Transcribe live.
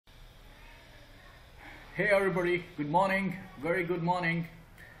Hey everybody, good morning, very good morning.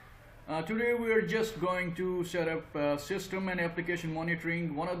 Today we are just going to set up system and application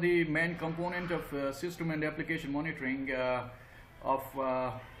monitoring, one of the main component of system and application monitoring of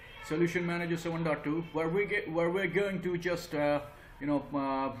Solution Manager 7.2, where we're going to just set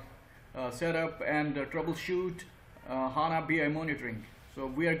up and troubleshoot HANA BI monitoring. So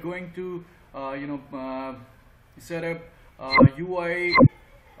we are going to set up UI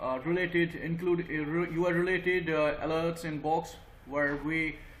related UI related alerts in box, where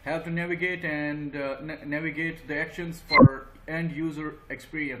we have to navigate and navigate the actions for end user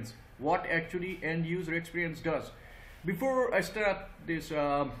experience, what actually end user experience does. Before I start this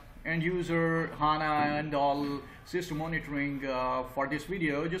end user HANA and all system monitoring for this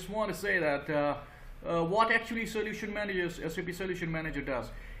video, I just want to say that what actually Solution Manager, SAP Solution Manager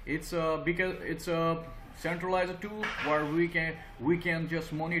does. It's because it's a centralized tool where we can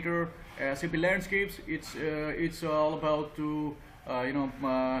just monitor SAP landscapes. It's all about to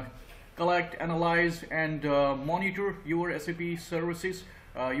collect, analyze, and monitor your SAP services,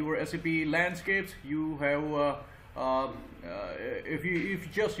 your SAP landscapes. You have if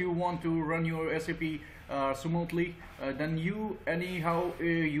you want to run your SAP smoothly, then you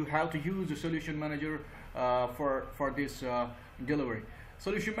have to use the Solution Manager for this delivery.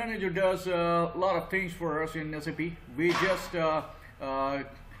 Solution Manager does a lot of things for us in SAP. We just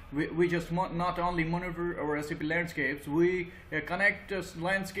not only monitor our SAP landscapes, we connect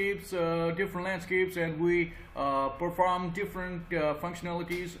landscapes, different landscapes, and we perform different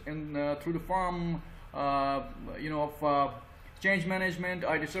functionalities through the form of change management,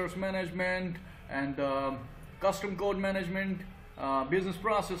 IT service management, and custom code management, business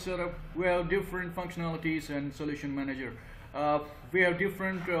process setup. We have different functionalities in Solution Manager. We have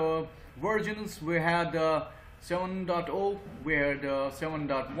different versions. We had 7.0, we had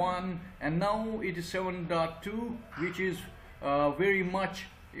 7.1, and now it is 7.2, which is very much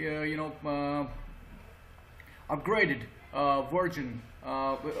upgraded version.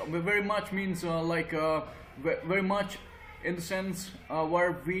 Very much means very much in the sense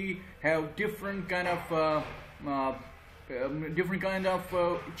where we have different kind of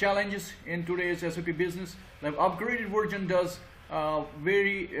challenges in today's SAP business. Like upgraded version does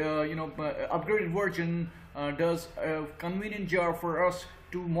upgraded version does a convenient job for us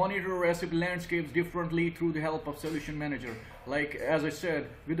to monitor our SAP landscapes differently through the help of Solution Manager. Like as I said,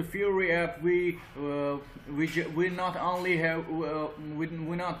 with the Fiori app, we're not only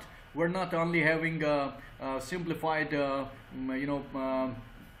having simplified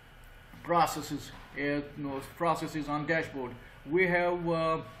processes, processes on dashboard. We have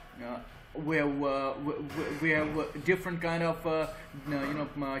different kind of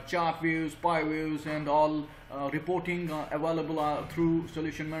chart views, pie views, and all reporting available through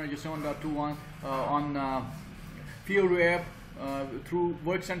Solution Manager 7.2 on Fiori app. Through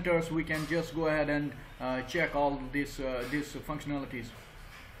work centers, we can just go ahead and check all these functionalities.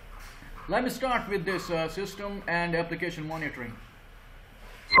 Let me start with this system and application monitoring.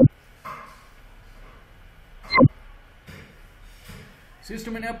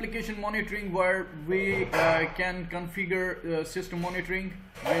 System and application monitoring, where we can configure system monitoring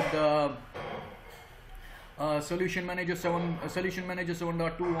with Solution Manager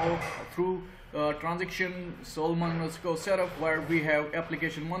 7.2 through transaction Solomon-Roscoe setup, where we have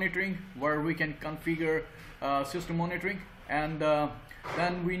application monitoring, where we can configure system monitoring, and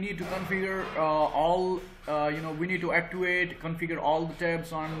then we need to configure we need to configure all the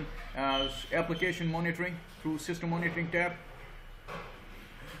tabs on application monitoring through system monitoring tab,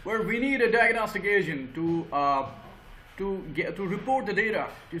 where we need a diagnostic agent to report the data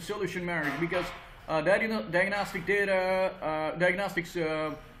to Solution Manager, because diagnostics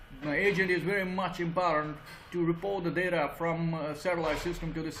agent is very much important to report the data from satellite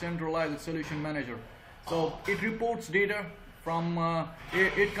system to the centralized Solution Manager. So it reports data from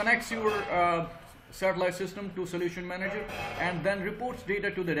it connects your satellite system to Solution Manager, and then reports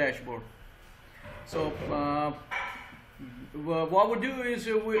data to the dashboard. So what we do is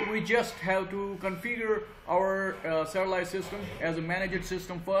we just have to configure our satellite system as a managed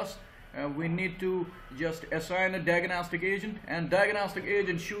system first. We need to just assign a diagnostic agent, and diagnostic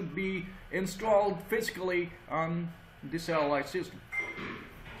agent should be installed physically on the satellite system.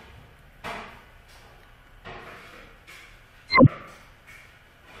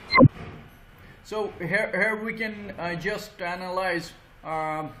 So here we can just analyze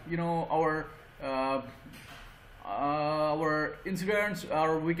our incidents,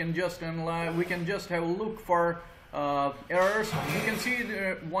 or we can just analyze, we can just have a look for errors. You can see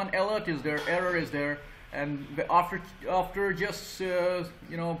one alert is there, error is there, and after just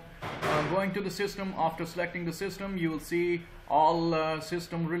going to the system, after selecting the system, you will see all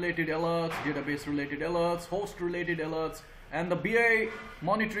system related alerts, database related alerts, host related alerts, and the BI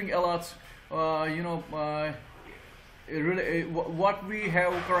monitoring alerts. What we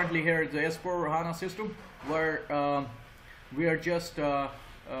have currently here is the S4 HANA system, where we are just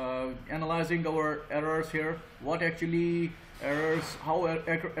analyzing our errors here. What actually errors, how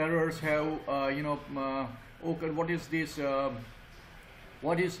errors have occurred, what is this,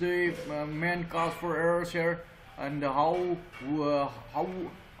 what is the main cause for errors here, and how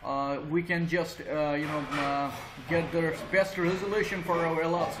we can just get the best resolution for our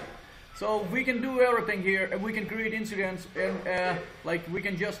alerts. So we can do everything here, and we can create incidents, and like we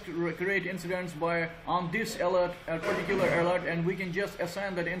can just create incidents by on this alert, a particular alert, and we can just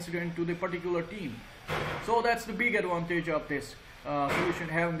assign that incident to the particular team. So that's the big advantage of this solution,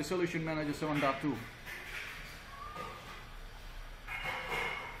 having the Solution Manager 7.2.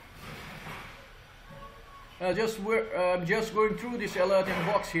 We're just going through this alert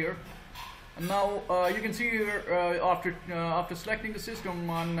inbox here. And now you can see here after selecting the system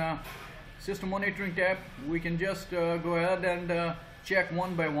on System Monitoring tab, we can just go ahead and check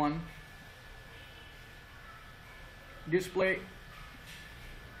one by one. Display,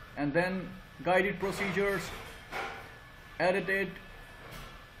 and then guided procedures, edited,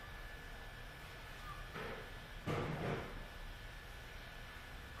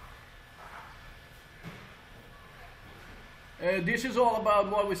 this is all about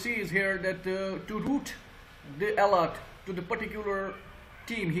what we see is here, that to route the alert to the particular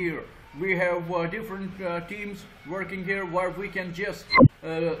team here, we have different teams working here, where we can just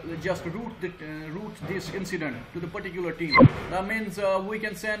route this incident to the particular team. That means we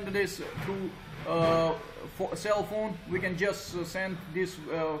can send this through cell phone. We can just send this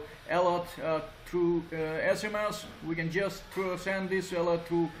alert through SMS. We can just send this alert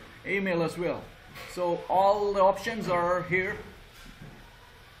through email as well. So all the options are here.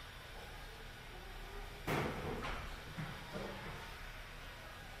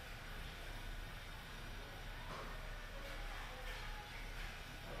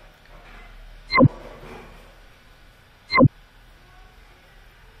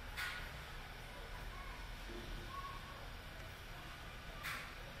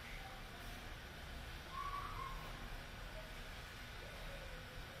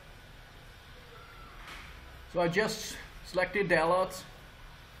 So I just selected the alerts,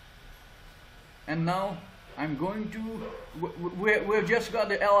 and now I'm going to, we've just got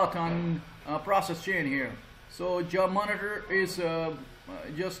the alert on process chain here. So job monitor is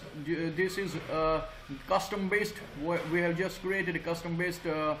this is custom based. We have just created a custom based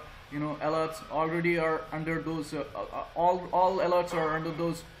alerts already are under those all alerts are under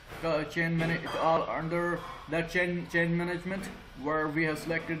those under that chain management, where we have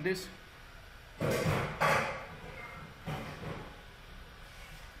selected this.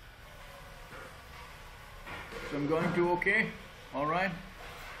 So I'm going to OK. All right.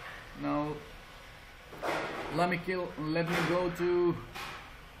 Now let me go to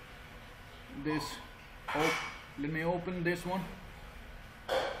this. Let me open this one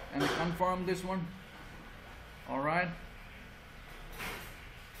and confirm this one. All right.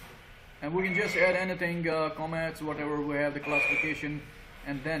 And we can just add anything, comments, whatever we have, the classification,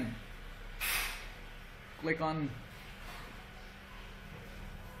 and then click on.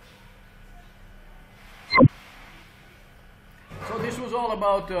 So this was all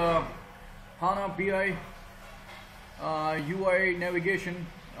about HANA BI UI navigation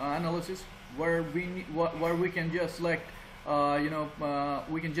analysis, where we can just select,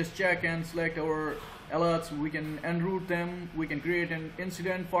 we can just check and select our alerts. We can enroute them. We can create an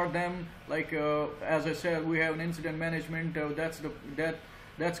incident for them. Like as I said, we have an incident management.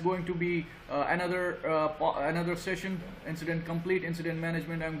 That's going to be another session, complete incident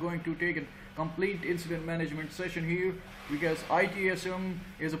management. I'm going to take a complete incident management session here, because ITSM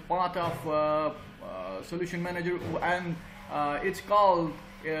is a part of Solution Manager, and it's called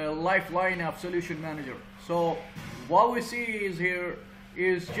lifeline of Solution Manager. So what we see is here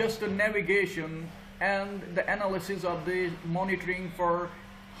is just a navigation and the analysis of the monitoring for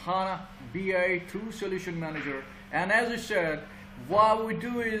HANA BI through Solution Manager. And as I said, what we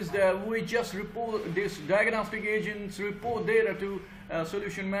do is that we just report this diagnostic agents report data to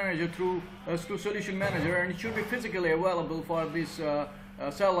Solution Manager through to Solution Manager, and it should be physically available for this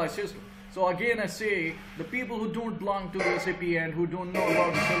satellite system. So again, I say the people who don't belong to the SAP and who don't know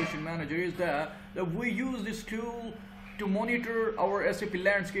about the Solution Manager is that we use this tool to monitor our SAP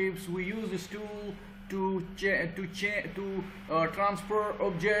landscapes. We use this tool to transfer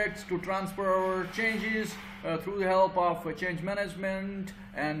objects, to transfer changes through the help of change management,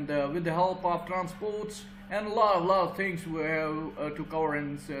 and with the help of transports, and a lot of things we have to cover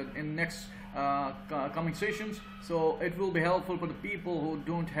in next coming sessions. So it will be helpful for the people who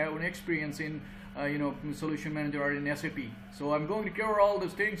don't have an experience in solution manager or in SAP. So I'm going to cover all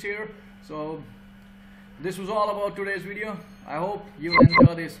those things here. So this was all about today's video. I hope you will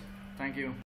enjoy this. Thank you.